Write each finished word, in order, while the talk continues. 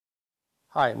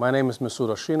Hi, my name is Masoud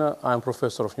Ashina. I'm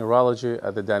Professor of Neurology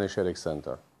at the Danish Headache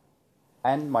Center.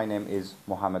 And my name is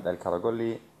Mohammed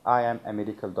Al-Karagholi. I am a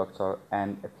medical doctor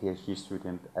and a PhD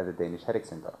student at the Danish Headache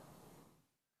Center.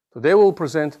 Today we'll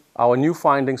present our new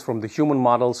findings from the human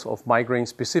models of migraine,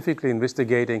 specifically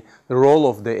investigating the role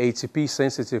of the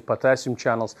ATP-sensitive potassium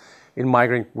channels in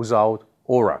migraine without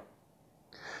aura.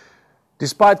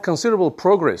 Despite considerable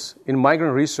progress in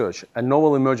migraine research and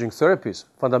novel emerging therapies,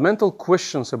 fundamental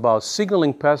questions about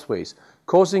signaling pathways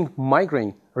causing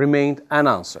migraine remained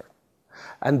unanswered,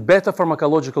 and better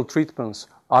pharmacological treatments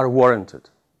are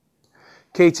warranted.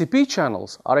 KATP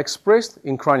channels are expressed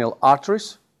in cranial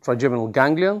arteries, trigeminal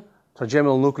ganglion,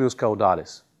 trigeminal nucleus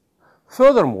caudalis.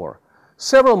 Furthermore,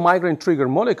 several migraine trigger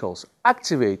molecules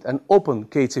activate and open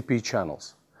KATP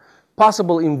channels.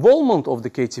 Possible involvement of the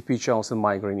KATP channels in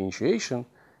migraine initiation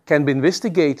can be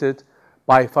investigated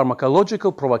by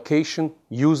pharmacological provocation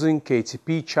using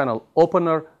KATP channel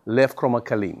opener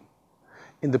levcromakalim.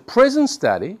 In the present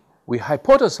study, we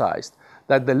hypothesized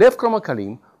that the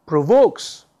levcromakalim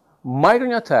provokes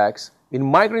migraine attacks in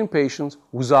migraine patients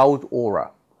without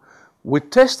aura. We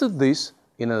tested this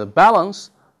in a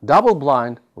balanced,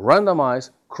 double-blind,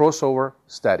 randomized crossover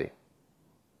study.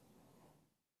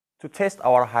 To test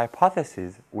our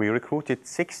hypothesis, we recruited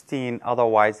 16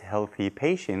 otherwise healthy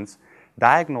patients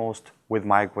diagnosed with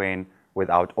migraine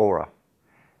without aura.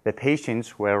 The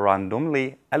patients were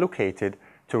randomly allocated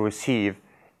to receive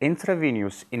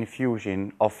intravenous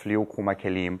infusion of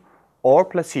levcromakalim or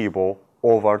placebo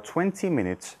over 20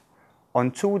 minutes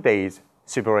on 2 days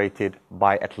separated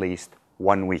by at least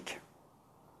 1 week.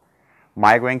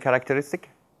 Migraine characteristics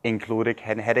included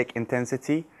headache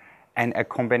intensity and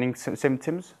accompanying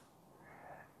symptoms,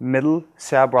 middle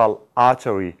cerebral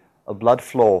artery blood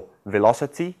flow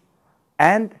velocity,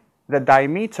 and the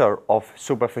diameter of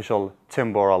superficial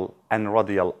temporal and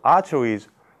radial arteries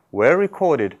were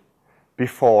recorded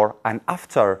before and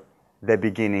after the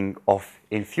beginning of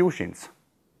infusions.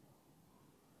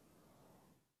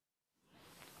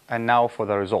 And now for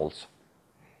the results.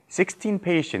 16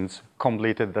 patients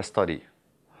completed the study.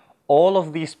 All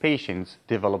of these patients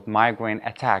developed migraine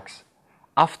attacks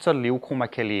after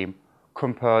levcromakalim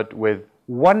compared with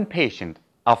 1 patient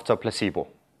after placebo.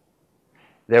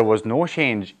 There was no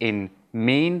change in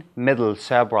mean middle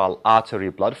cerebral artery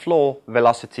blood flow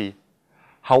velocity.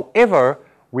 However,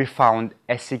 we found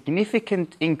a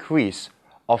significant increase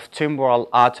of temporal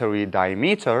artery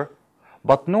diameter,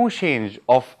 but no change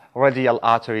of radial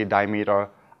artery diameter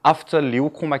after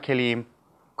levcromakalim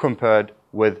compared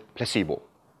with placebo.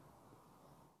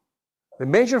 The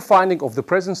major finding of the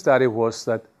present study was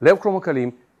that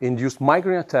levcromakalim induced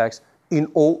migraine attacks in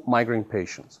all migraine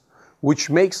patients, which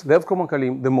makes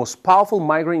levcromakalim the most powerful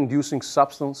migraine-inducing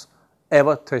substance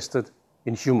ever tested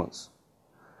in humans.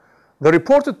 The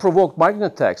reported provoked migraine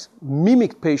attacks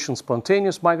mimicked patients'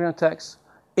 spontaneous migraine attacks,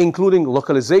 including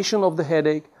localization of the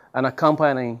headache and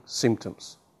accompanying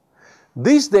symptoms.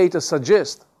 These data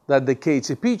suggest that the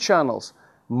KATP channels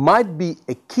might be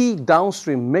a key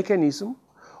downstream mechanism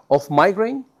of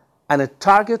migraine and a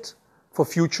target for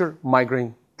future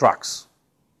migraine drugs.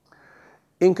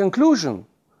 In conclusion,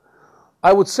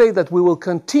 I would say that we will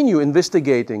continue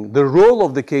investigating the role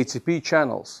of the KATP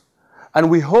channels, and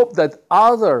we hope that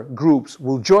other groups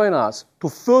will join us to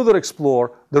further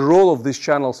explore the role of these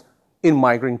channels in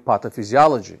migraine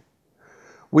pathophysiology.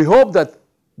 We hope that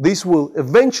this will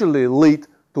eventually lead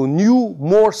to new,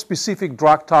 more specific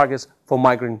drug targets for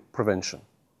migraine prevention.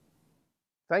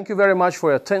 Thank you very much for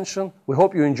your attention. We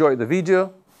hope you enjoyed the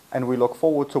video. And we look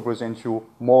forward to present you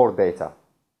more data.